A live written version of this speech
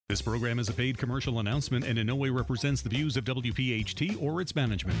This program is a paid commercial announcement and in no way represents the views of WPHT or its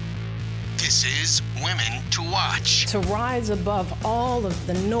management. This is Women to Watch. To rise above all of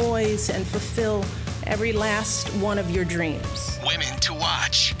the noise and fulfill every last one of your dreams. Women to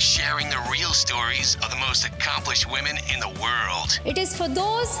Watch, sharing the real stories of the most accomplished women in the world. It is for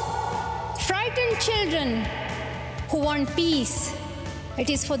those frightened children who want peace. It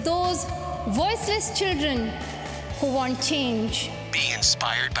is for those voiceless children who want change. Be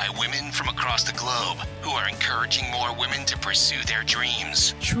inspired by women from across the globe who are encouraging more women to pursue their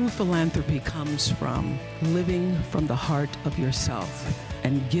dreams. True philanthropy comes from living from the heart of yourself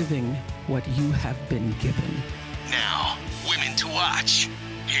and giving what you have been given. Now, Women to Watch.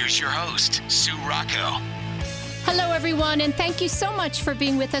 Here's your host, Sue Rocco. Hello, everyone, and thank you so much for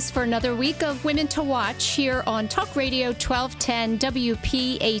being with us for another week of Women to Watch here on Talk Radio 1210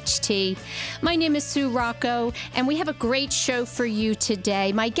 WPHT. My name is Sue Rocco, and we have a great show for you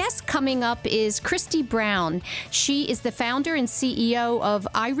today. My guest coming up is Christi Brown. She is the founder and CEO of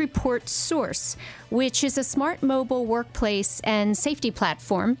iReportSource, which is a smart mobile workplace and safety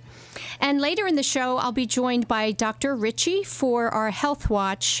platform. And later in the show, I'll be joined by Dr. Ritchie for our Health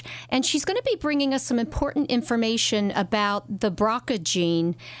Watch, and she's going to be bringing us some important information about the BRCA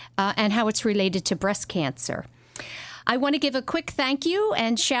gene and how it's related to breast cancer. I want to give a quick thank you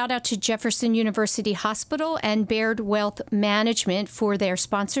and shout out to Jefferson University Hospital and Baird Wealth Management for their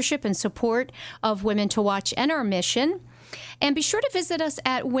sponsorship and support of Women to Watch and our mission. And be sure to visit us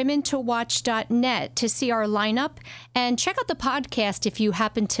at womentowatch.net to see our lineup and check out the podcast if you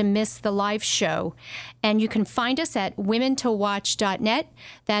happen to miss the live show. And you can find us at womentowatch.net.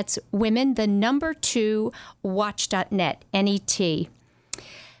 That's women, the number 2, watch.net, N-E-T.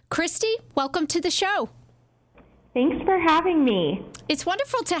 Christi, welcome to the show. Thanks for having me. It's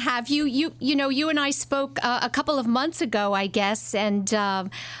wonderful to have you. You and I spoke a couple of months ago, I guess, and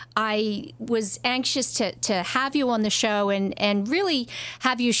I was anxious to have you on the show and really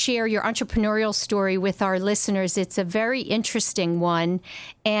have you share your entrepreneurial story with our listeners. It's a very interesting one.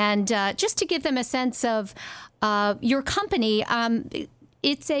 And just to give them a sense of your company,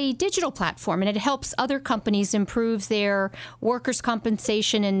 it's a digital platform, and it helps other companies improve their workers'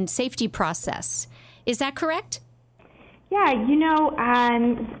 compensation and safety process. Is that correct? Yeah,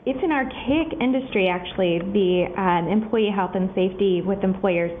 it's an archaic industry, actually, the employee health and safety with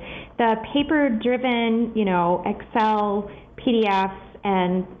employers. The paper-driven, Excel, PDFs,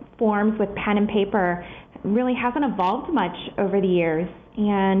 and forms with pen and paper really hasn't evolved much over the years.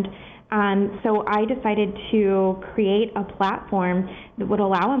 And so I decided to create a platform that would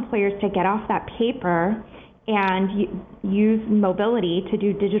allow employers to get off that paper and use mobility to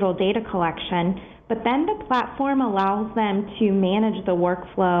do digital data collection. But then the platform allows them to manage the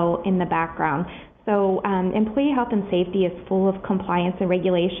workflow in the background. So employee health and safety is full of compliance and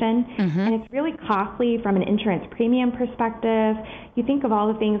regulation, and it's really costly from an insurance premium perspective. You think of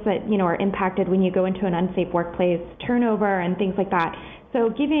all the things that are impacted when you go into an unsafe workplace, turnover and things like that. So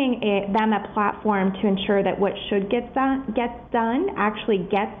giving them a platform to ensure that what should get done actually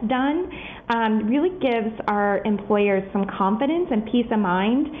gets done really gives our employers some confidence and peace of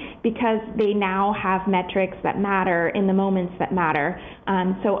mind because they now have metrics that matter in the moments that matter.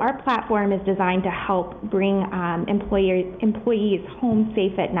 So our platform is designed to help bring employees home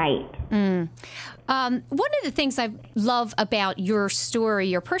safe at night. One of the things I love about your story,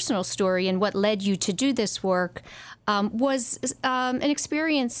 your personal story, and what led you to do this work was an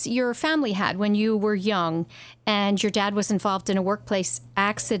experience your family had when you were young and your dad was involved in a workplace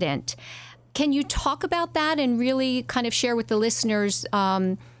accident. Can you talk about that and really kind of share with the listeners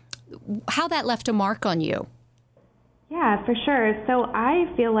how that left a mark on you? Yeah, for sure. So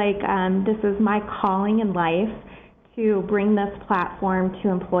I feel like this is my calling in life to bring this platform to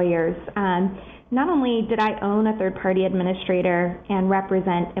employers. Not only did I own a third-party administrator and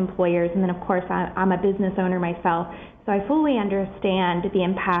represent employers, and then, of course, I'm a business owner myself, so I fully understand the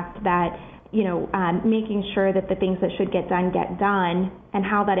impact that, making sure that the things that should get done, and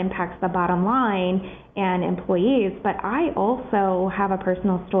how that impacts the bottom line and employees. But I also have a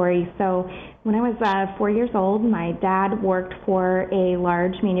personal story. So when I was 4 years old, my dad worked for a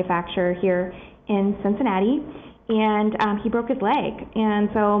large manufacturer here in Cincinnati, and he broke his leg. And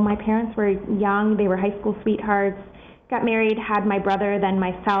so my parents were young, they were high school sweethearts, got married, had my brother, then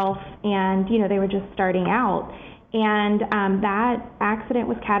myself, and, they were just starting out. And that accident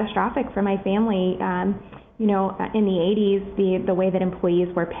was catastrophic for my family. In the 80s, the way that employees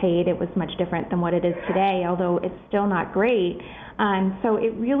were paid, it was much different than what it is today, although it's still not great. So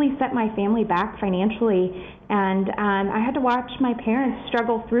it really set my family back financially, and I had to watch my parents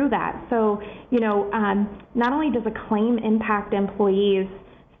struggle through that. So, not only does a claim impact employees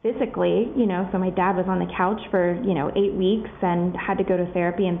physically, so my dad was on the couch for, 8 weeks and had to go to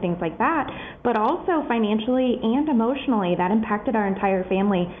therapy and things like that, but also financially and emotionally. That impacted our entire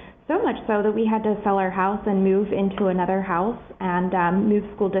family, so much so that we had to sell our house and move into another house and move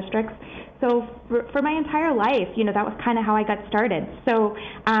school districts. So for my entire life, that was kind of how I got started. So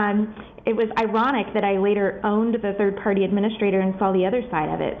it was ironic that I later owned the third-party administrator and saw the other side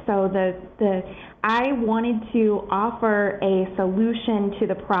of it. So I wanted to offer a solution to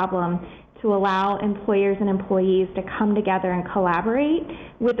the problem to allow employers and employees to come together and collaborate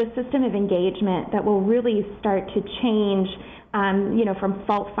with a system of engagement that will really start to change from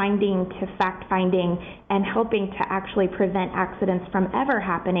fault finding to fact finding and helping to actually prevent accidents from ever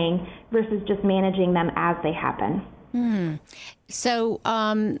happening versus just managing them as they happen. So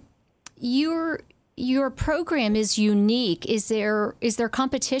your program is unique. Is there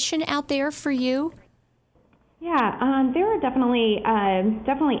competition out there for you? Yeah, there are definitely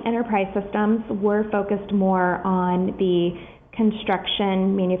enterprise systems. We're focused more on the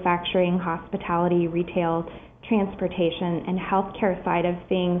construction, manufacturing, hospitality, retail, transportation, and healthcare side of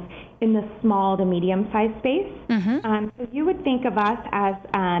things in the small to medium-sized space. So you would think of us as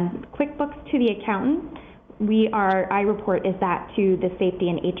QuickBooks to the accountant. iReport is that to the safety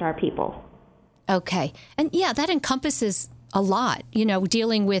and HR people. Okay. And yeah, that encompasses a lot,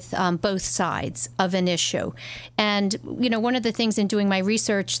 dealing with both sides of an issue. And, one of the things in doing my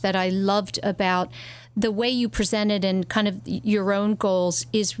research that I loved about the way you presented and kind of your own goals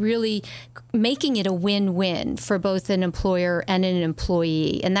is really making it a win-win for both an employer and an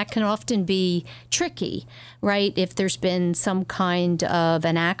employee. And that can often be tricky, right, if there's been some kind of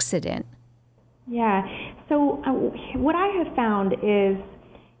an accident. Yeah. So what I have found is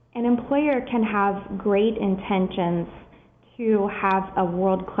an employer can have great intentions to have a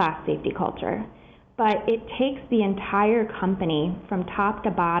world-class safety culture, but it takes the entire company from top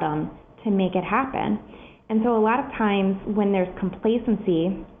to bottom to make it happen. And so a lot of times when there's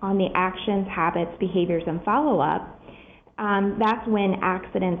complacency on the actions, habits, behaviors, and follow-up, that's when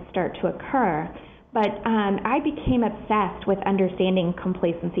accidents start to occur. But I became obsessed with understanding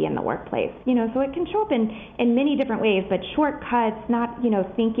complacency in the workplace. So it can show up in many different ways, but shortcuts, not,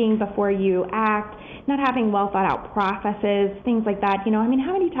 thinking before you act, not having well thought out processes, things like that. How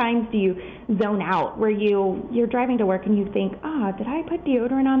many times do you zone out where you're driving to work and you think, did I put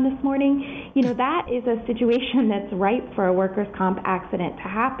deodorant on this morning? That is a situation that's ripe for a workers' comp accident to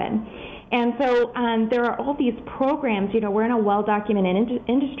happen. And so there are all these programs, we're in a well-documented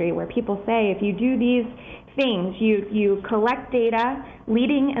industry where people say if you do these things, you collect data,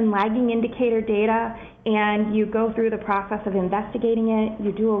 leading and lagging indicator data, and you go through the process of investigating it,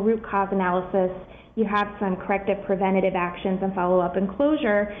 you do a root cause analysis, you have some corrective preventative actions and follow-up and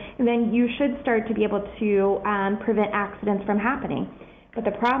closure, and then you should start to be able to prevent accidents from happening. But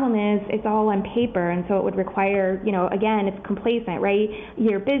the problem is it's all on paper, and so it would require, again, it's complacent, right?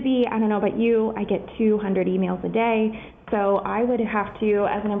 You're busy. I don't know about you. I get 200 emails a day. So I would have to,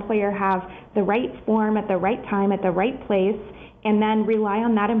 as an employer, have the right form at the right time at the right place, and then rely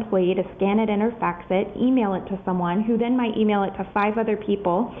on that employee to scan it in or fax it, email it to someone who then might email it to 5 other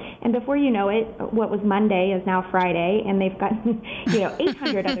people. And before you know it, what was Monday is now Friday, and they've gotten,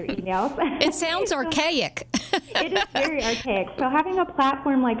 800 other emails. It sounds archaic. It is very archaic. So having a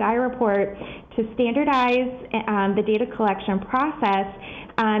platform like iReport to standardize the data collection process,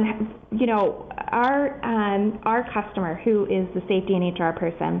 our customer, who is the safety and HR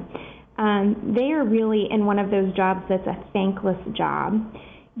person, they are really in one of those jobs that's a thankless job.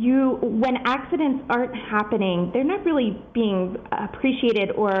 When accidents aren't happening, they're not really being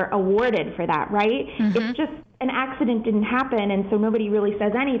appreciated or awarded for that, right? It's just an accident didn't happen, and so nobody really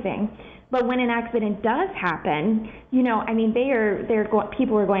says anything. But when an accident does happen,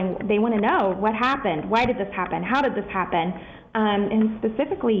 people are going, they want to know what happened, why did this happen, how did this happen? And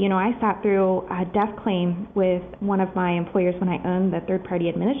specifically, I sat through a death claim with one of my employers when I owned the third-party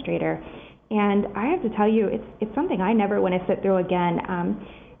administrator. And I have to tell you, it's something I never want to sit through again.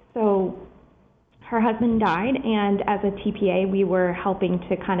 So her husband died, and as a TPA, we were helping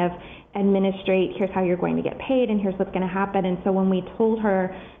to kind of administrate, here's how you're going to get paid, and here's what's going to happen. And so when we told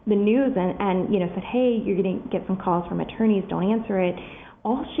her the news and said, hey, you're going to get some calls from attorneys, don't answer it,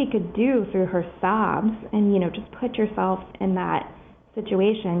 all she could do through her sobs, and just put yourself in that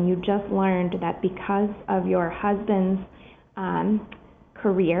situation, you just learned that because of your husband's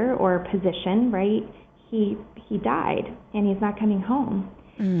career or position, right, he died, and he's not coming home.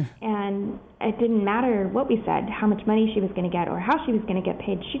 And it didn't matter what we said, how much money she was going to get or how she was going to get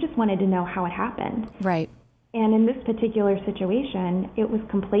paid. She just wanted to know how it happened. Right. And in this particular situation, it was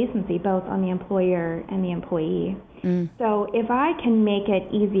complacency both on the employer and the employee. So if I can make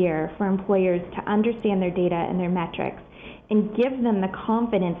it easier for employers to understand their data and their metrics and give them the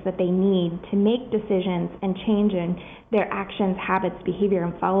confidence that they need to make decisions and change in their actions, habits, behavior,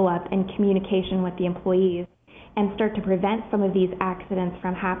 and follow-up and communication with the employees, and start to prevent some of these accidents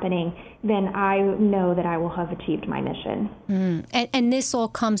from happening, then I know that I will have achieved my mission. And this all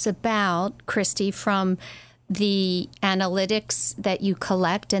comes about, Christi, from the analytics that you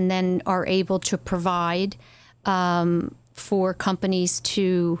collect and then are able to provide for companies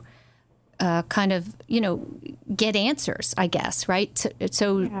to kind of, get answers, I guess, right?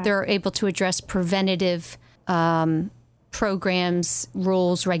 So they're able to address preventative programs,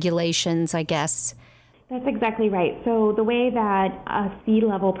 rules, regulations, I guess. That's exactly right. So the way that a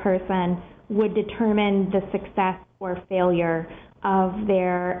C-level person would determine the success or failure of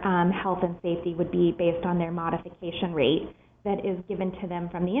their health and safety would be based on their modification rate that is given to them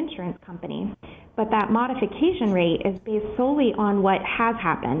from the insurance company. But that modification rate is based solely on what has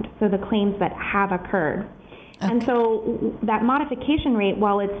happened, so the claims that have occurred. Okay. And so that modification rate,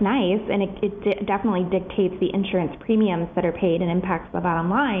 while it's nice and it definitely dictates the insurance premiums that are paid and impacts the bottom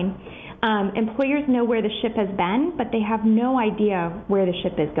line, employers know where the ship has been, but they have no idea where the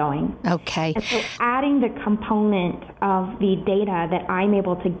ship is going. Okay. And so adding the component of the data that I'm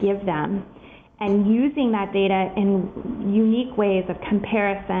able to give them and using that data in unique ways of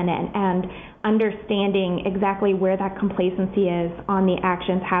comparison and understanding exactly where that complacency is on the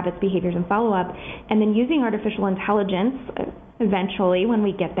actions, habits, behaviors, and follow-up, and then using artificial intelligence eventually when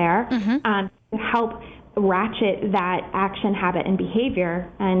we get there to help ratchet that action, habit, and behavior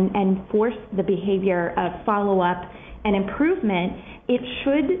and force the behavior of follow-up and improvement, it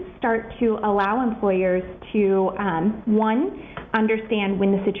should start to allow employers to, one, understand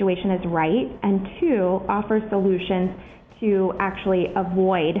when the situation is right, and two, offer solutions to actually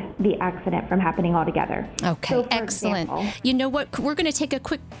avoid the accident from happening altogether. Okay, so excellent. Example, you know what? We're going to take a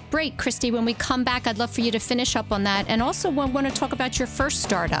quick break, Christi. When we come back, I'd love for you to finish up on that. And also, we want to talk about your first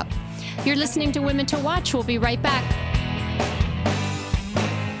startup. You're listening to Women to Watch. We'll be right back.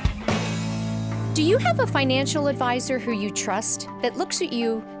 Do you have a financial advisor who you trust that looks at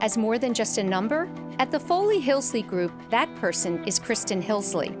you as more than just a number? At the Foley-Hillsley Group, that person is Kristen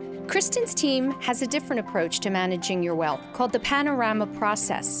Hillsley. Kristen's team has a different approach to managing your wealth called the Panorama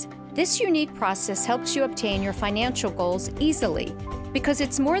Process. This unique process helps you obtain your financial goals easily because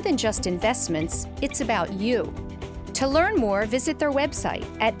it's more than just investments, it's about you. To learn more, visit their website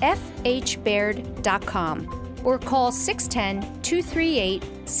at fhbaird.com or call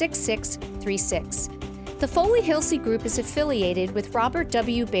 610-238-6636. The Foley-Hillsley Group is affiliated with Robert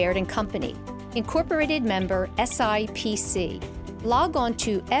W. Baird & Company, Incorporated member SIPC. Log on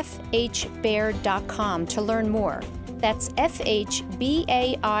to fhbaird.com to learn more. That's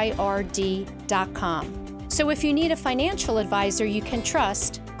fhbaird.com. So if you need a financial advisor you can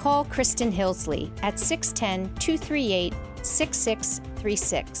trust, call Kristen Hillsley at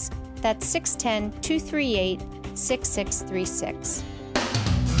 610-238-6636. That's 610-238-6636.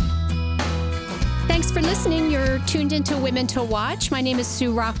 Thanks for listening. You're tuned into Women to Watch. My name is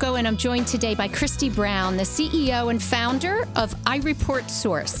Sue Rocco, and I'm joined today by Christi Brown, the CEO and founder of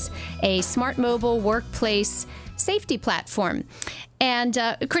iReportSource, a smart mobile workplace safety platform. And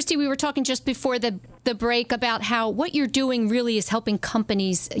Christi, we were talking just before the break about how what you're doing really is helping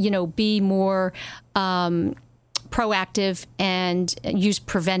companies, be more proactive and use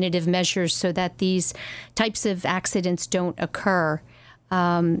preventative measures so that these types of accidents don't occur.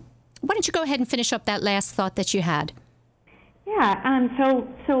 Why don't you go ahead and finish up that last thought that you had? Yeah.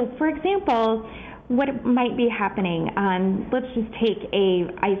 So for example, what might be happening? Let's just take a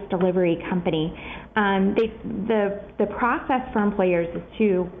ice delivery company. The process for employers is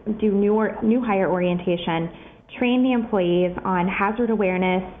to do new hire orientation, train the employees on hazard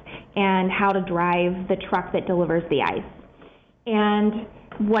awareness and how to drive the truck that delivers the ice. And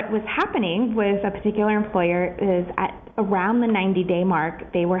what was happening with a particular employer is at around the 90-day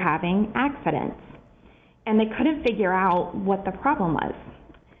mark, they were having accidents. And they couldn't figure out what the problem was.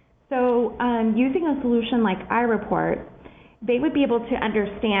 So using a solution like iReport, they would be able to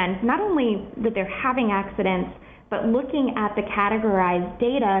understand not only that they're having accidents, but looking at the categorized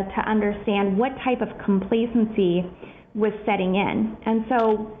data to understand what type of complacency was setting in. And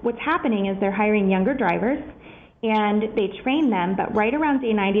so what's happening is they're hiring younger drivers, and they train them, but right around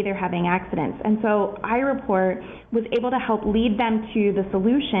day 90, they're having accidents. And so iReport was able to help lead them to the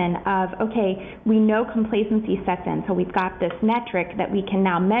solution of, okay, we know complacency sets in, so we've got this metric that we can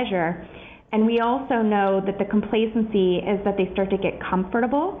now measure And we also know that the complacency is that they start to get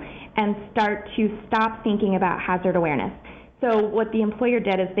comfortable and start to stop thinking about hazard awareness. So what the employer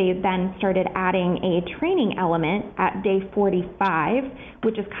did is they then started adding a training element at day 45,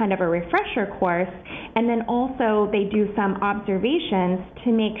 which is kind of a refresher course, and then also they do some observations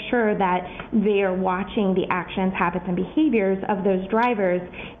to make sure that they are watching the actions, habits, and behaviors of those drivers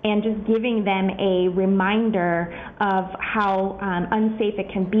and just giving them a reminder of how unsafe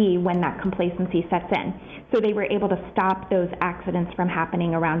it can be when that complacency sets in. So they were able to stop those accidents from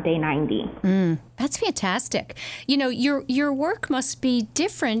happening around day 90. That's fantastic. You know, your work must be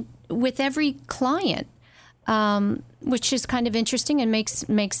different with every client, which is kind of interesting and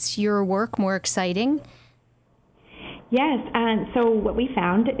makes your work more exciting. Yes, so what we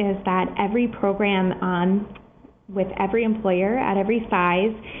found is that every program with every employer at every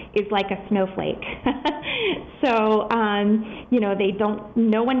size is like a snowflake. So,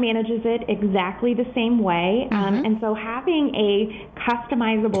 no one manages it exactly the same way. And so having a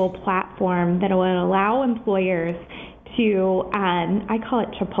customizable platform that will allow employers to, I call it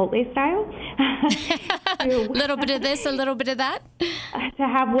Chipotle style. A little bit of this, a little bit of that. To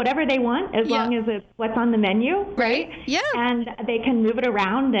have whatever they want, as long as it's what's on the menu, right? Yeah. And they can move it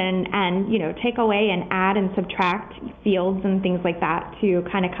around and take away and add and subtract fields and things like that to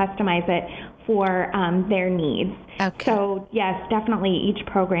kind of customize it for their needs. Okay. So, yes, definitely each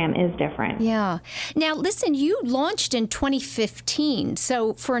program is different. Yeah. Now, listen, you launched in 2015.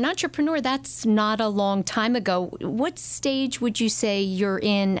 So for an entrepreneur, that's not a long time ago. What stage would you say you're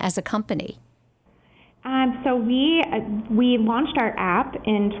in as a company? So we launched our app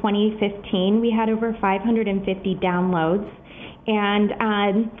in 2015. We had over 550 downloads. And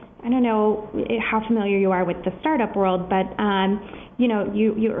I don't know how familiar you are with the startup world, but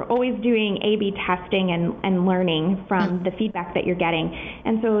you're always doing A/B testing and learning from the feedback that you're getting.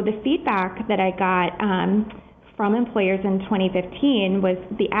 And so the feedback that I got from employers in 2015 was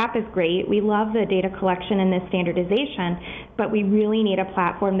the app is great. We love the data collection and the standardization, but we really need a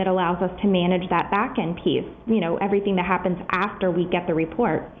platform that allows us to manage that back-end piece, everything that happens after we get the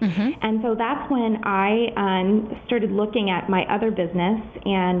report. And so that's when I started looking at my other business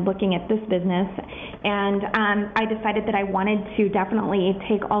and looking at this business, and I decided that I wanted to definitely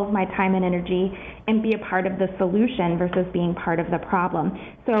take all of my time and energy and be a part of the solution versus being part of the problem.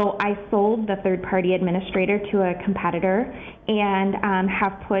 So I sold the third-party administrator to a competitor and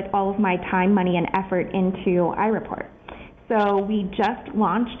have put all of my time, money, and effort into iReport. So we just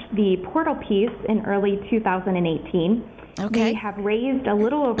launched the portal piece in early 2018. Okay. We have raised a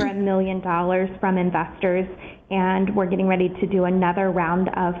little over $1 million from investors, and we're getting ready to do another round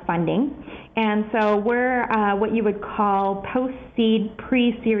of funding. And so we're what you would call post-seed,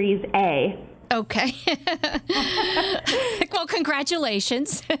 pre-Series A. Okay. Well,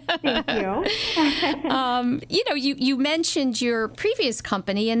 congratulations. Thank you. You mentioned your previous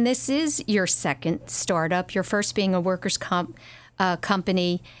company, and this is your second startup, your first being a workers' comp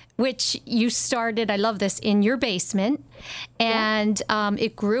company, which you started, I love this, in your basement. And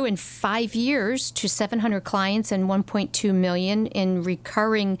it grew in 5 years to 700 clients and $1.2 million in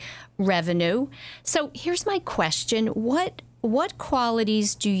recurring revenue. So here's my question. What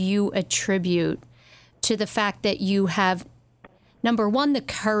qualities do you attribute to the fact that you have, number one, the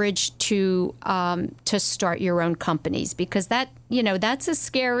courage to start your own companies? Because that's a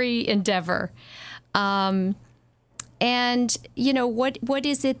scary endeavor. And what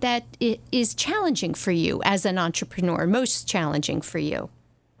is it that is challenging for you as an entrepreneur, most challenging for you?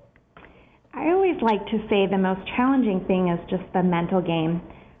 I always like to say the most challenging thing is just the mental game.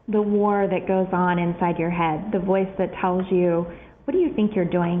 The war that goes on inside your head, the voice that tells you, what do you think you're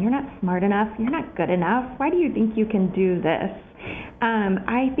doing? You're not smart enough. You're not good enough. Why do you think you can do this?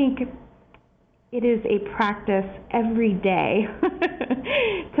 I think it is a practice every day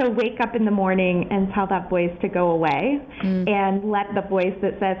to wake up in the morning and tell that voice to go away and let the voice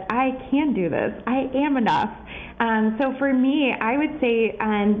that says, I can do this, I am enough. So for me, I would say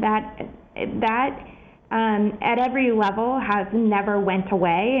that at every level has never went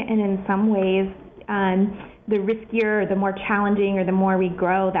away, and in some ways, the riskier, the more challenging, or the more we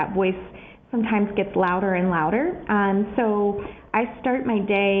grow, that voice sometimes gets louder and louder. So I start my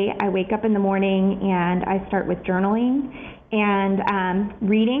day, I wake up in the morning, and I start with journaling and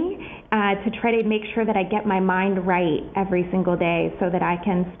reading to try to make sure that I get my mind right every single day so that I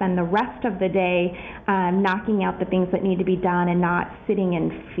can spend the rest of the day knocking out the things that need to be done and not sitting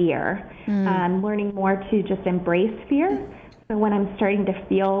in fear. Learning more to just embrace fear. So when I'm starting to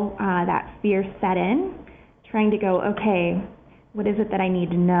feel that fear set in, trying to go, okay, what is it that I need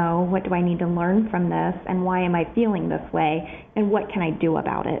to know? What do I need to learn from this? And why am I feeling this way? And what can I do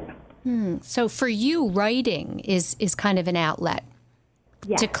about it? So for you, writing is kind of an outlet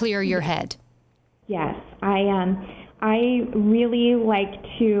to clear your head. Yes, I really like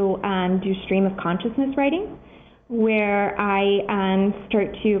to do stream of consciousness writing, where I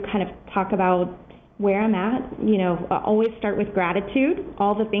start to kind of talk about where I'm at, always start with gratitude,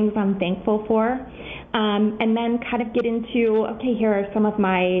 all the things I'm thankful for, and then kind of get into, okay, here are some of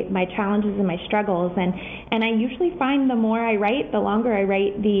my challenges and my struggles. And I usually find the more I write, the longer I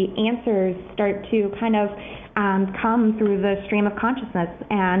write, the answers start to kind of come through the stream of consciousness.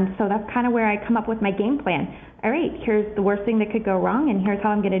 And so that's kind of where I come up with my game plan. All right, here's the worst thing that could go wrong, and here's how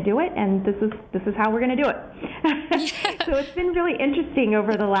I'm going to do it, and this is how we're going to do it. So it's been really interesting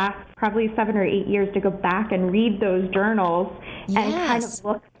over the last probably 7 or 8 years to go back and read those journals and kind of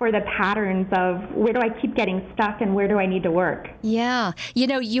look for the patterns of where do I keep getting stuck and where do I need to work. Yeah.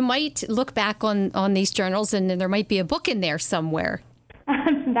 You might look back on these journals and there might be a book in there somewhere.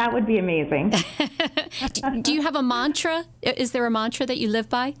 That would be amazing. Do you have a mantra? Is there a mantra that you live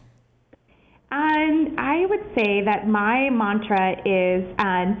by? I would say that my mantra is,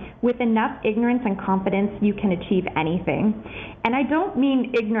 with enough ignorance and confidence, you can achieve anything. And I don't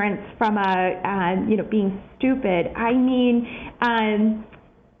mean ignorance from being stupid. I mean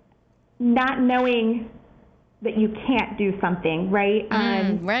not knowing that you can't do something, right?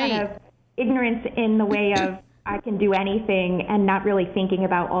 Right. Kind of ignorance in the way of I can do anything and not really thinking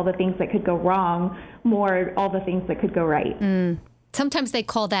about all the things that could go wrong, more all the things that could go right. Sometimes they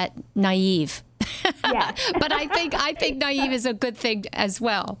call that naive. Yeah. But I think naive is a good thing as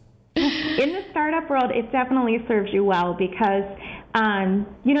well. In the startup world, it definitely serves you well because,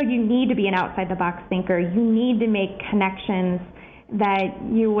 you need to be an outside-the-box thinker. You need to make connections that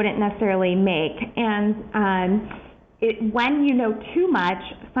you wouldn't necessarily make. And when you know too much,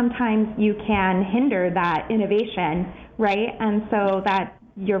 sometimes you can hinder that innovation, right? And so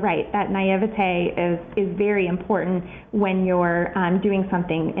you're right, that naivete is very important when you're doing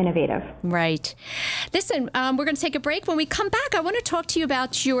something innovative. Right. Listen, we're going to take a break. When we come back, I want to talk to you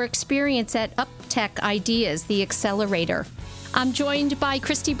about your experience at UpTech Ideas, the accelerator. I'm joined by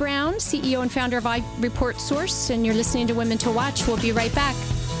Christi Brown, CEO and founder of iReportSource, and you're listening to Women to Watch. We'll be right back.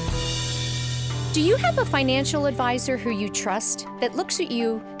 Do you have a financial advisor who you trust that looks at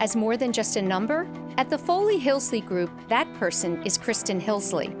you as more than just a number? At the Foley-Hillsley Group, that person is Kristen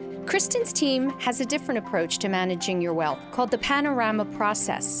Hillsley. Kristen's team has a different approach to managing your wealth called the Panorama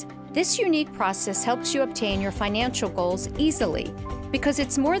Process. This unique process helps you obtain your financial goals easily because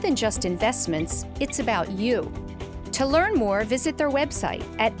it's more than just investments, it's about you. To learn more, visit their website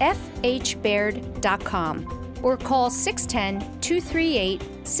at fhbaird.com or call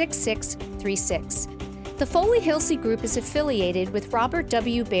 610-238-6636. The Foley-Hillsley Group is affiliated with Robert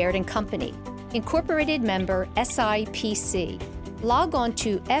W. Baird & Company, incorporated member SIPC. Log on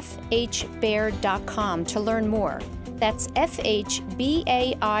to fhbaird.com to learn more. That's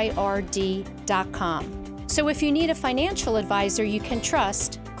fhbaird.com. So if you need a financial advisor you can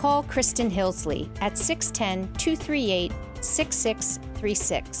trust, call Kristen Hillsley at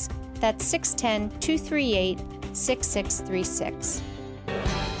 610-238-6636. That's 610-238-6636.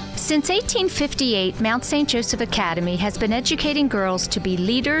 Since 1858, Mount St. Joseph Academy has been educating girls to be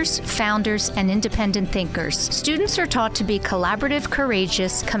leaders, founders, and independent thinkers. Students are taught to be collaborative,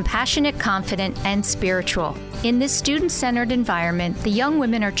 courageous, compassionate, confident, and spiritual. In this student-centered environment, the young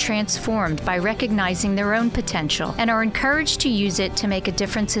women are transformed by recognizing their own potential and are encouraged to use it to make a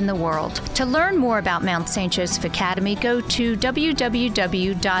difference in the world. To learn more about Mount St. Joseph Academy, go to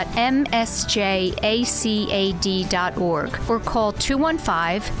www.msjacad.org or call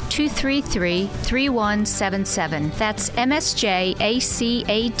 215-233-3177. That's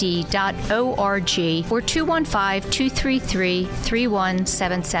msjacad.org or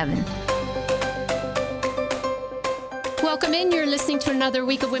 215-233-3177. Welcome in. You're listening to another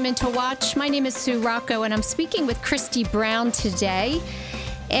week of Women to Watch. My name is Sue Rocco, and I'm speaking with Christi Brown today.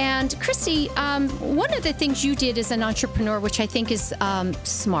 And Christi, one of the things you did as an entrepreneur, which I think is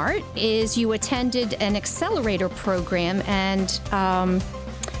smart, is you attended an accelerator program. And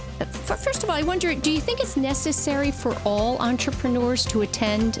first of all, I wonder, do you think it's necessary for all entrepreneurs to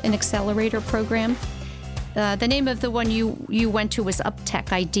attend an accelerator program? The name of the one you went to was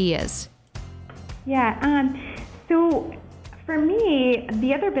UpTech Ideas. Yeah. So for me,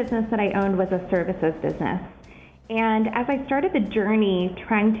 the other business that I owned was a services business. And as I started the journey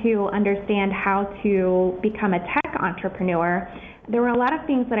trying to understand how to become a tech entrepreneur, there were a lot of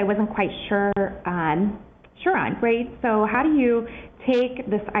things that I wasn't quite sure on, right? So how do you take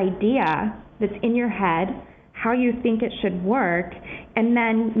this idea that's in your head, how you think it should work, and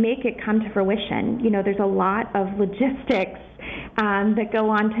then make it come to fruition? You know, there's a lot of logistics that go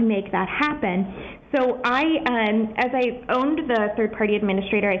on to make that happen. So as I owned the third-party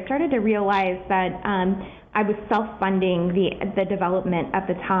administrator, I started to realize that I was self-funding the development at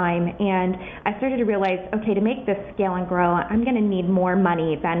the time, and I started to realize, okay, to make this scale and grow, I'm going to need more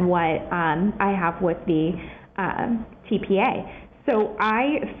money than what I have with the TPA. So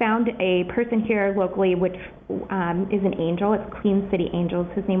I found a person here locally, which is an angel. It's Queen City Angels.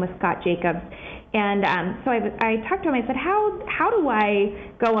 His name was Scott Jacobs. And so I talked to him. I said, how do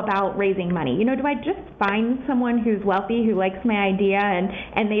I go about raising money? You know, do I just find someone who's wealthy, who likes my idea,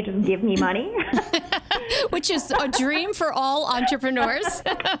 and they just give me money? Which is a dream for all entrepreneurs.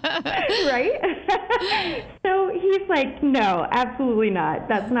 Right? So he's like, no, absolutely not.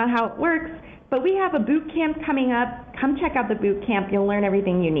 That's not how it works. But we have a boot camp coming up. Come check out the boot camp. You'll learn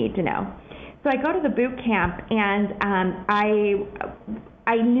everything you need to know. So I go to the boot camp, and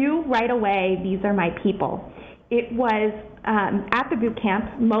I knew right away these are my people. It was at the boot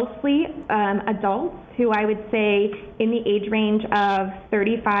camp mostly adults who I would say in the age range of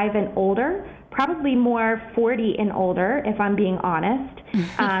 35 and older, probably more 40 and older, if I'm being honest.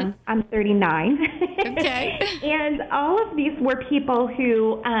 I'm 39. Okay. And all of these were people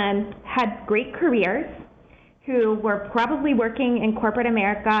who had great careers, who were probably working in corporate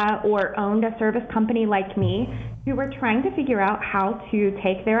America or owned a service company like me, who were trying to figure out how to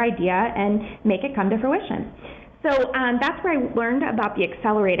take their idea and make it come to fruition. So that's where I learned about the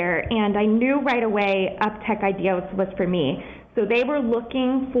accelerator, and I knew right away UpTech Ideas was for me. So they were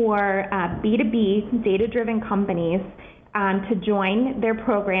looking for B2B data-driven companies to join their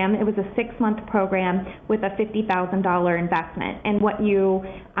program. It was a 6-month program with a $50,000 investment. And what you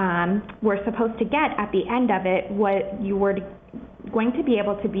were supposed to get at the end of it, what you were going to be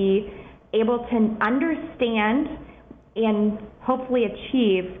able to understand and hopefully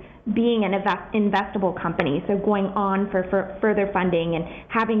achieve being an investable company, so going on for further funding and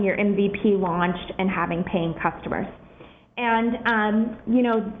having your MVP launched and having paying customers. And,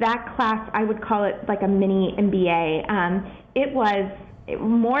 that class, I would call it like a mini MBA. It was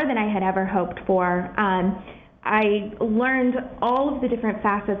more than I had ever hoped for. I learned all of the different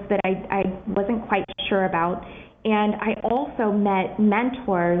facets that I wasn't quite sure about. And I also met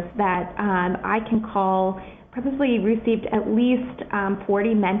mentors that I can call, probably received at least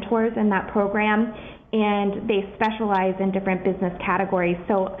 40 mentors in that program, and they specialize in different business categories.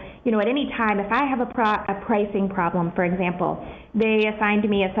 So, at any time, if I have a pricing problem, for example, they assigned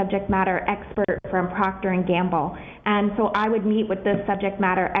me a subject matter expert from Procter & Gamble. And so I would meet with this subject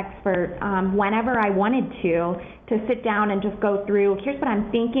matter expert whenever I wanted to sit down and just go through, here's what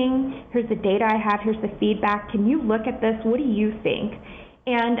I'm thinking, here's the data I have, here's the feedback, can you look at this, what do you think?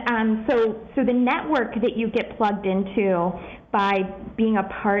 And so the network that you get plugged into by being a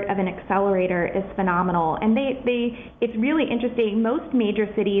part of an accelerator is phenomenal. And it's really interesting. Most major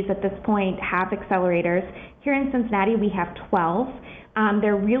cities at this point have accelerators. Here in Cincinnati, we have 12.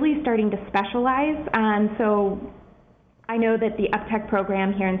 They're really starting to specialize. So I know that the UpTech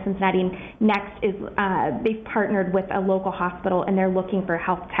program here in Cincinnati next is they've partnered with a local hospital, and they're looking for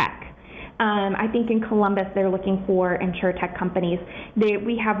health tech. I think in Columbus, they're looking for insurtech companies.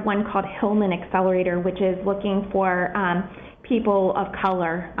 We have one called Hillman Accelerator, which is looking for people of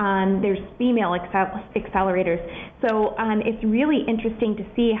color. There's female accelerators. So it's really interesting to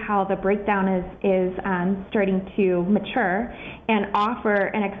see how the breakdown is starting to mature and offer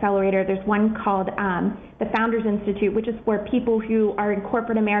an accelerator. There's one called the Founders Institute, which is for people who are in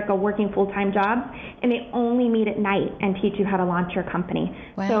corporate America working full-time jobs, and they only meet at night and teach you how to launch your company.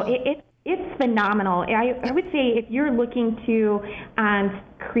 Wow. So it's phenomenal. I would say if you're looking to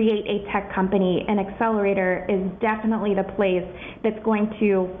create a tech company, an accelerator is definitely the place that's going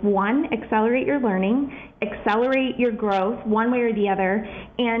to, one, accelerate your learning, accelerate your growth one way or the other,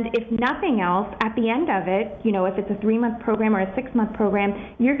 and if nothing else, at the end of it, if it's a 3-month program or a 6-month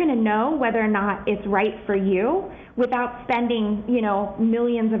program, you're going to know whether or not it's right for you without spending,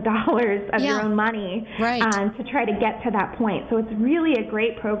 millions of dollars of your own money to try to get to that point. So it's really a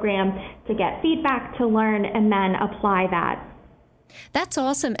great program to get feedback, to learn, and then apply that. That's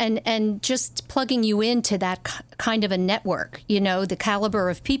awesome. And just plugging you into that kind of a network, the caliber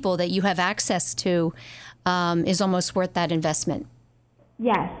of people that you have access to is almost worth that investment.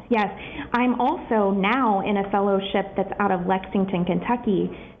 Yes. I'm also now in a fellowship that's out of Lexington, Kentucky,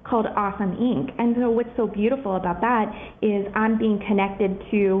 called Awesome Inc. And so what's so beautiful about that is I'm being connected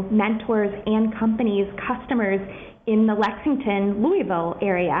to mentors and companies, customers in the Lexington, Louisville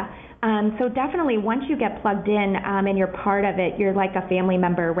area. So definitely once you get plugged in and you're part of it, you're like a family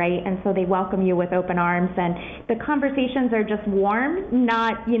member, right? And so they welcome you with open arms, and the conversations are just warm,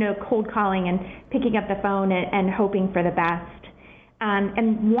 not, cold calling and picking up the phone and hoping for the best.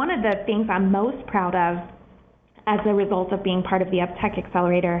 And one of the things I'm most proud of as a result of being part of the UpTech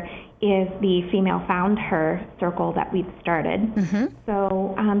Accelerator is the Female Found Her Circle that we've started.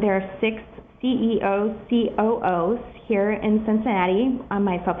 So there are 6 CEOs, COOs here in Cincinnati,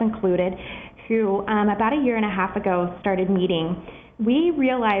 myself included, who about a year and a half ago started meeting. We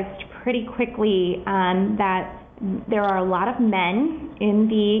realized pretty quickly that there are a lot of men in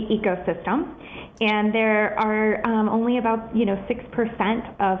the ecosystem, and there are only about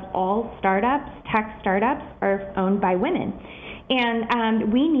 6% of all startups, tech startups, are owned by women.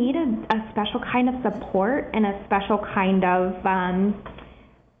 And we need a special kind of support and a special kind of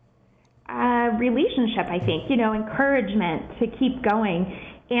relationship, I think, encouragement to keep going.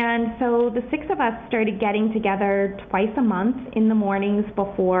 And so the 6 of us started getting together twice a month in the mornings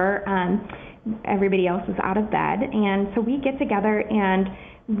before everybody else is out of bed. And so we get together and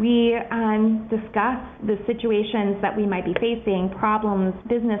we discuss the situations that we might be facing, problems,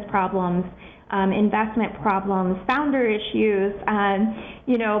 business problems, investment problems, founder issues,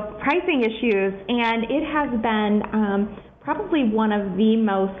 pricing issues. And it has been probably one of the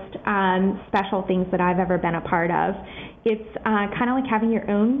most special things that I've ever been a part of. It's kind of like having your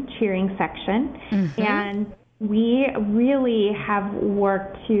own cheering section. And we really have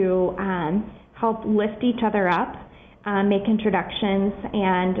worked to help lift each other up, make introductions,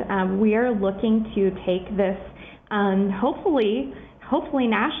 and we are looking to take this hopefully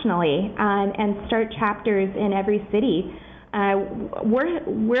nationally, and start chapters in every city.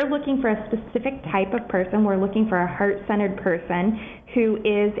 We're looking for a specific type of person. We're looking for a heart-centered person who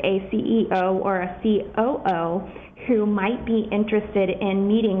is a CEO or a COO who might be interested in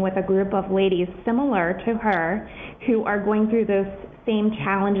meeting with a group of ladies similar to her who are going through those same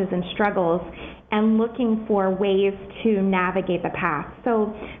challenges and struggles and looking for ways to navigate the path.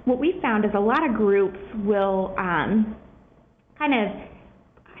 So what we found is a lot of groups will I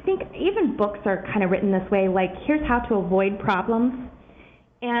think even books are kind of written this way, like, here's how to avoid problems.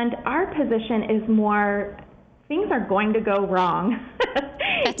 And our position is more, things are going to go wrong.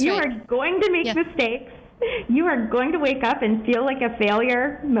 You are going to make mistakes. You are going to wake up and feel like a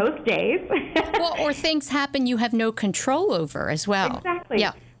failure most days. Well, or things happen you have no control over as well. Exactly.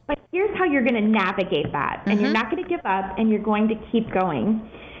 Yeah. But here's how you're going to navigate that. And you're not going to give up, and you're going to keep going.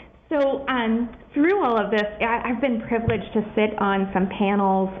 So through all of this, I've been privileged to sit on some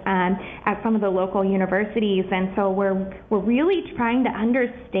panels at some of the local universities, and so we're really trying to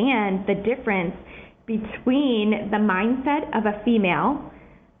understand the difference between the mindset of a female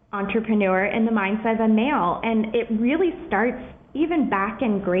entrepreneur and the mindset of a male, and it really starts even back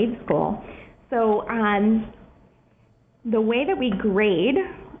in grade school. So the way that we grade,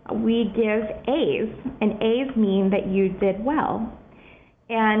 we give A's, and A's mean that you did well.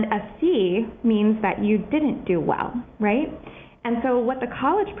 And a C means that you didn't do well, right? And so what the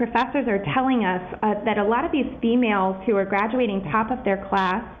college professors are telling us, that a lot of these females who are graduating top of their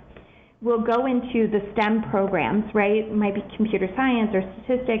class will go into the STEM programs, right? It might be computer science or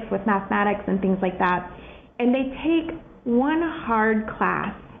statistics with mathematics and things like that. And they take one hard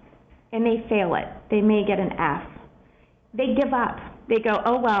class and they fail it. They may get an F. They give up. They go,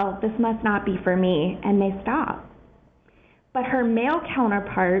 oh, well, this must not be for me, and they stop. But her male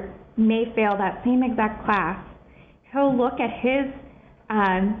counterpart may fail that same exact class. He'll look at his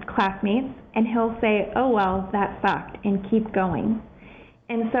classmates and he'll say, oh, well, that sucked, and keep going.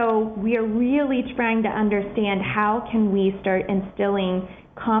 And so we are really trying to understand how can we start instilling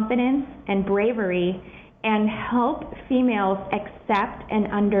confidence and bravery and help females accept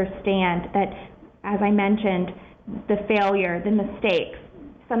and understand that, as I mentioned, the failure, the mistakes,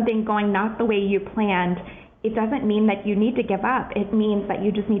 something going not the way you planned, it doesn't mean that you need to give up. It means that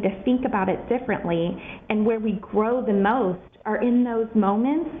you just need to think about it differently. And where we grow the most are in those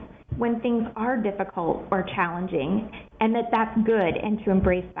moments when things are difficult or challenging, and that's good, and to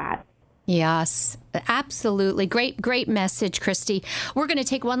embrace that. Yes, absolutely. Great message, Christi. We're going to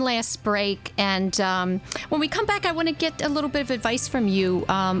take one last break, and when we come back, I want to get a little bit of advice from you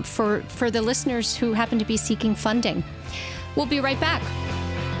for the listeners who happen to be seeking funding. We'll be right back.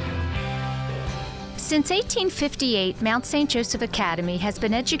 Since 1858, Mount St. Joseph Academy has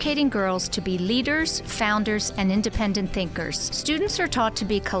been educating girls to be leaders, founders, and independent thinkers. Students are taught to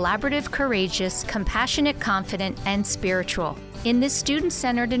be collaborative, courageous, compassionate, confident, and spiritual. In this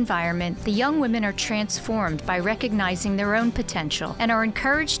student-centered environment, the young women are transformed by recognizing their own potential and are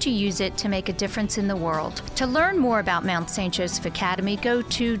encouraged to use it to make a difference in the world. To learn more about Mount St. Joseph Academy, go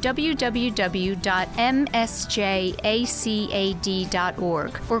to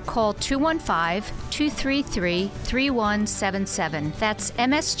www.msjacad.org or call 215-233-3177. That's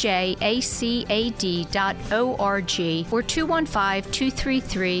msjacad.org or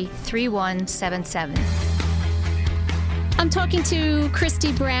 215-233-3177. I'm talking to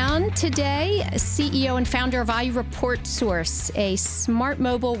Christi Brown today, CEO and founder of iReportSource, a smart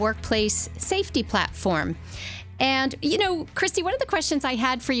mobile workplace safety platform. And, you know, Christi, one of the questions I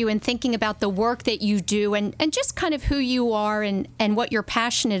had for you in thinking about the work that you do and just kind of who you are and what you're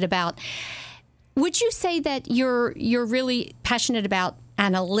passionate about, would you say that you're really passionate about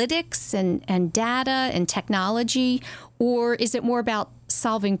analytics and data and technology, or is it more about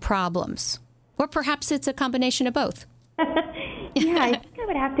solving problems? Or perhaps it's a combination of both? Yeah, I think I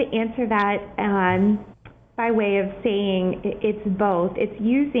would have to answer that by way of saying it's both. It's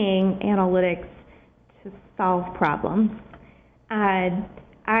using analytics to solve problems. I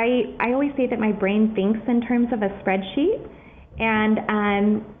always say that my brain thinks in terms of a spreadsheet, and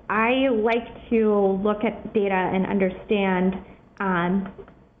I like to look at data and understand,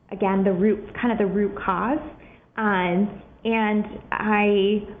 again, the root cause. And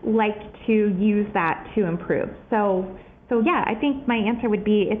I like to use that to improve. So yeah, I think my answer would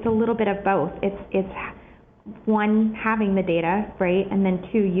be it's a little bit of both. It's one, having the data, right, and then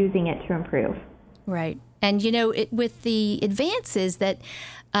two, using it to improve. Right. And, you know, with the advances that,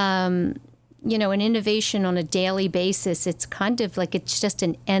 an innovation on a daily basis, it's kind of like it's just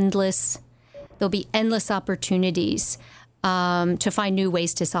there'll be endless opportunities to find new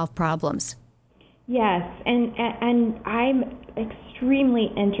ways to solve problems. Yes, and I'm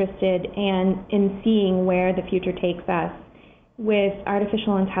extremely interested in seeing where the future takes us with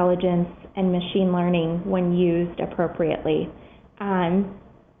artificial intelligence and machine learning when used appropriately. The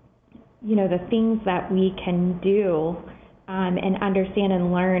things that we can do and understand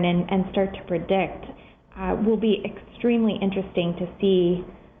and learn and start to predict will be extremely interesting to see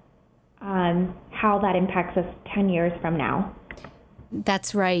how that impacts us 10 years from now.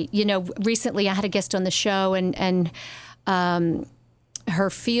 That's right. You know, recently I had a guest on the show, and her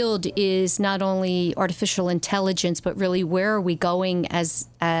field is not only artificial intelligence, but really where are we going as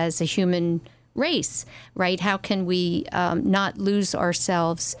a human race, right? How can we not lose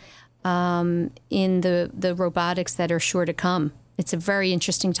ourselves in the robotics that are sure to come? It's a very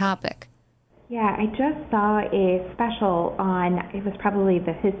interesting topic. Yeah, I just saw a special on, it was probably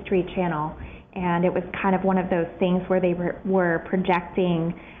the History Channel, and it was kind of one of those things where they were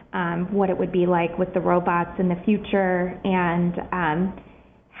projecting what it would be like with the robots in the future and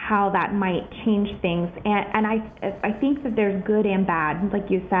how that might change things. And I think that there's good and bad, like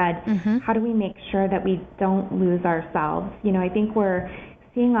you said. Mm-hmm. How do we make sure that we don't lose ourselves? You know, I think we're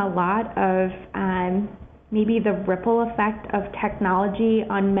seeing a lot of maybe the ripple effect of technology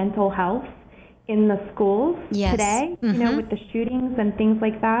on mental health in the schools today, mm-hmm. With the shootings and things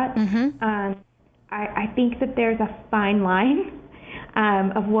like that. Mm-hmm. I think that there's a fine line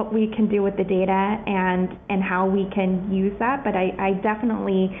of what we can do with the data and how we can use that. But I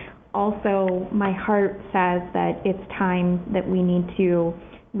definitely also, my heart says that it's time that we need to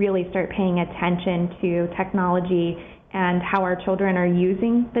really start paying attention to technology and how our children are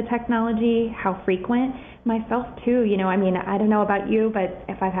using the technology, how frequent. Myself too, I don't know about you, but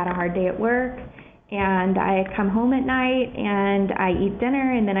if I've had a hard day at work and I come home at night and I eat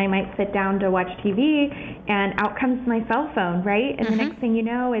dinner and then I might sit down to watch TV and out comes my cell phone, right? And mm-hmm. the next thing you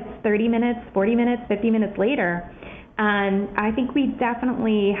know, it's 30 minutes, 40 minutes, 50 minutes later. I think we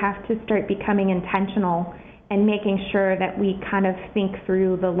definitely have to start becoming intentional and making sure that we kind of think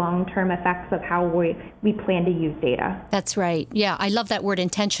through the long-term effects of how we plan to use data. That's right. Yeah, I love that word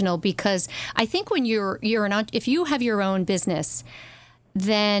intentional, because I think when if you have your own business,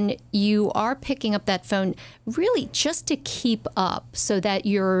 then you are picking up that phone really just to keep up, so that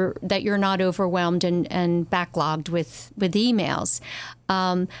you're not overwhelmed and backlogged with emails.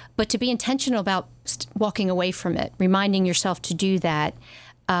 But to be intentional about walking away from it, reminding yourself to do that,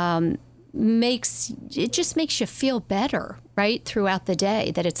 just makes you feel better, right, throughout the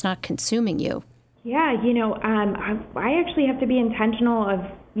day, that it's not consuming you. Yeah, I actually have to be intentional of,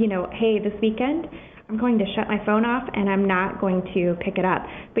 hey, this weekend I'm going to shut my phone off and I'm not going to pick it up.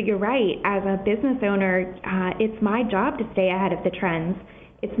 But you're right, as a business owner, it's my job to stay ahead of the trends.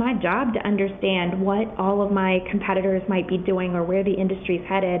 It's my job to understand what all of my competitors might be doing or where the industry's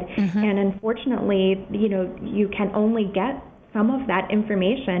headed. Mm-hmm. And unfortunately, you can only get some of that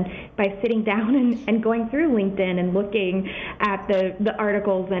information by sitting down and going through LinkedIn and looking at the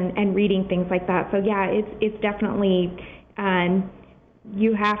articles and reading things like that. So yeah, it's definitely,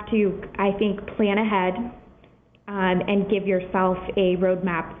 you have to, I think, plan ahead and give yourself a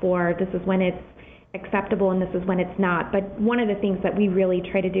roadmap for this is when it's acceptable and this is when it's not. But one of the things that we really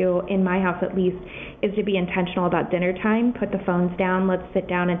try to do in my house, at least, is to be intentional about dinner time. Put the phones down, let's sit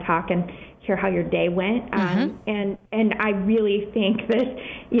down and talk and hear how your day went. And I really think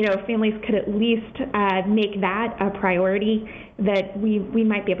that, families could at least make that a priority, that we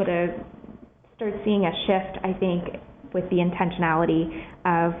might be able to start seeing a shift, I think, with the intentionality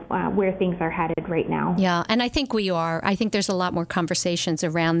of where things are headed right now. Yeah, and I think we are. I think there's a lot more conversations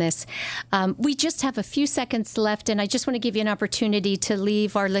around this. We just have a few seconds left, and I just want to give you an opportunity to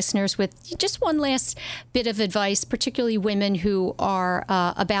leave our listeners with just one last bit of advice, particularly women who are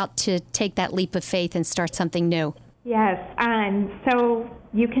about to take that leap of faith and start something new. Yes, so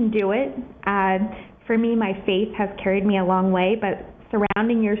you can do it. For me, my faith has carried me a long way, but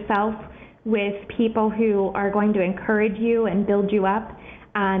surrounding yourself with people who are going to encourage you and build you up.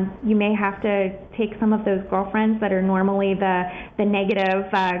 You may have to take some of those girlfriends that are normally the negative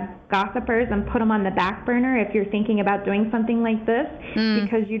gossipers and put them on the back burner if you're thinking about doing something like this,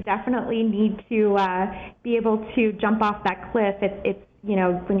 because you definitely need to be able to jump off that cliff. It's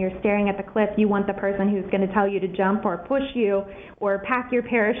when you're staring at the cliff, you want the person who's going to tell you to jump or push you or pack your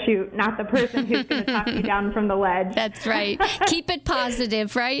parachute, not the person who's going to talk you down from the ledge. That's right. Keep it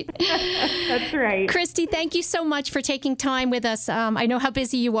positive, right? That's right. Christi, thank you so much for taking time with us. I know how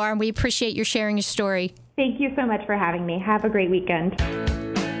busy you are, and we appreciate your sharing your story. Thank you so much for having me. Have a great weekend.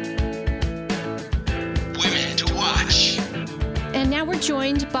 Women to watch. And now we're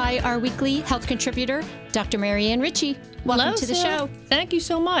joined by our weekly health contributor, Dr. Marianne Ritchie. Welcome Hello, to the show. Thank you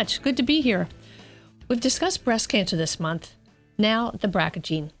so much. Good to be here. We've discussed breast cancer this month. Now, the BRCA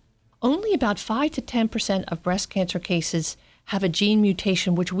gene. Only about 5 to 10% of breast cancer cases have a gene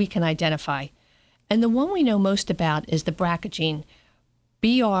mutation which we can identify. And the one we know most about is the BRCA gene,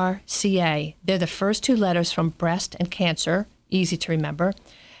 BRCA. They're the first two letters from breast and cancer, easy to remember.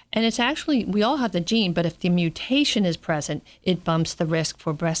 And it's actually, we all have the gene, but if the mutation is present, it bumps the risk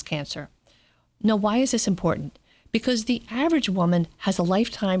for breast cancer. Now, why is this important? Because the average woman has a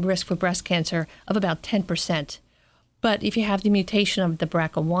lifetime risk for breast cancer of about 10%. But if you have the mutation of the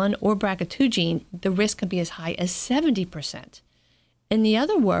BRCA1 or BRCA2 gene, the risk can be as high as 70%. And the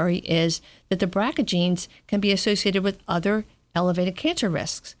other worry is that the BRCA genes can be associated with other elevated cancer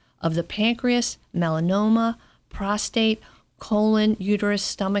risks of the pancreas, melanoma, prostate, colon, uterus,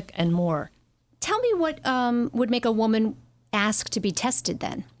 stomach, and more. Tell me what would make a woman ask to be tested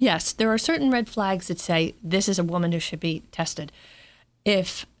then? Yes, there are certain red flags that say this is a woman who should be tested.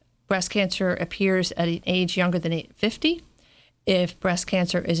 If breast cancer appears at an age younger than 50, if breast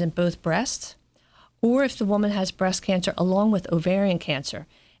cancer is in both breasts, or if the woman has breast cancer along with ovarian cancer.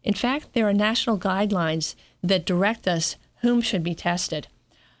 In fact, there are national guidelines that direct us whom should be tested.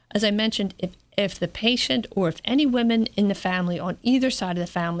 As I mentioned, if the patient or if any women in the family on either side of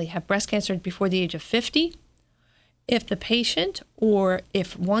the family have breast cancer before the age of 50, if the patient or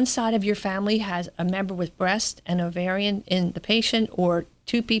if one side of your family has a member with breast and ovarian in the patient, or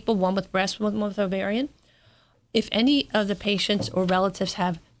two people, one with breast, one with ovarian, if any of the patients or relatives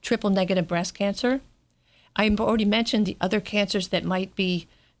have triple negative breast cancer, I've already mentioned the other cancers that might be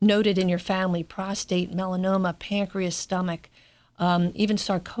noted in your family: prostate, melanoma, pancreas, stomach, even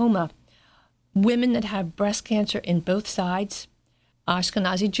sarcoma. Women that have breast cancer in both sides,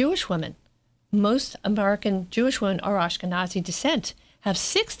 Ashkenazi Jewish women. Most American Jewish women are Ashkenazi descent, have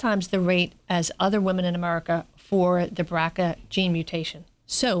 6 times the rate as other women in America for the BRCA gene mutation.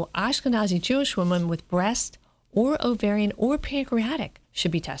 So Ashkenazi Jewish women with breast or ovarian or pancreatic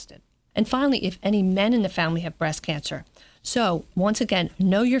should be tested. And finally, if any men in the family have breast cancer. So once again,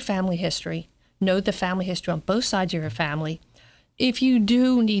 know your family history, know the family history on both sides of your family. If you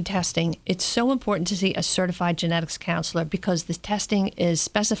do need testing, it's so important to see a certified genetics counselor because the testing is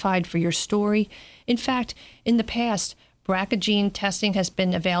specified for your story. In fact, in the past, BRCA gene testing has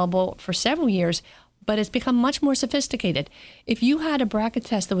been available for several years, but it's become much more sophisticated. If you had a BRCA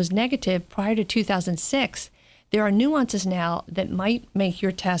test that was negative prior to 2006, there are nuances now that might make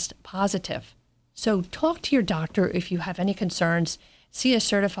your test positive. So talk to your doctor if you have any concerns. See a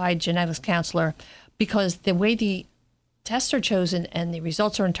certified genetics counselor, because the way the tests are chosen and the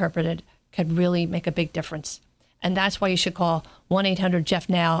results are interpreted could really make a big difference. And that's why you should call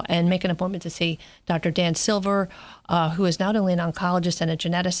 1-800-JEFF-NOW and make an appointment to see Dr. Dan Silver, who is not only an oncologist and a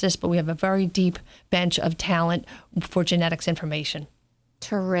geneticist, but we have a very deep bench of talent for genetics information.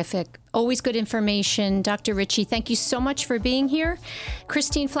 Terrific. Always good information. Dr. Ritchie, thank you so much for being here.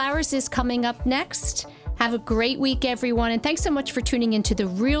 Christine Flowers is coming up next. Have a great week, everyone. And thanks so much for tuning into the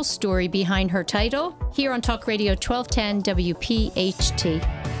real story behind her title here on Talk Radio 1210 WPHT.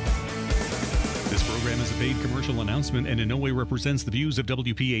 This program is a paid commercial announcement and in no way represents the views of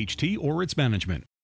WPHT or its management.